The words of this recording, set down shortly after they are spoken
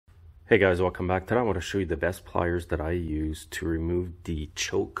Hey guys, welcome back. Today I want to show you the best pliers that I use to remove the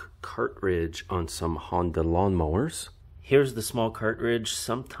choke cartridge on some Honda lawnmowers. Here's the small cartridge.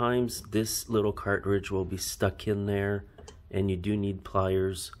 Sometimes this little cartridge will be stuck in there and you do need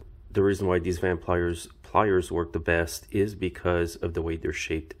pliers. The reason why these Van pliers work the best is because of the way they're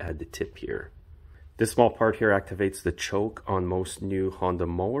shaped at the tip here. This small part here activates the choke on most new Honda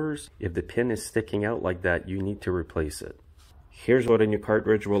mowers. If the pin is sticking out like that, you need to replace it. Here's what a new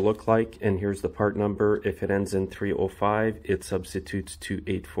cartridge will look like, and here's the part number. If it ends in 305, it substitutes to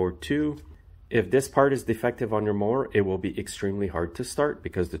 842. If this part is defective on your mower, it will be extremely hard to start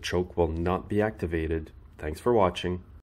because the choke will not be activated. Thanks for watching.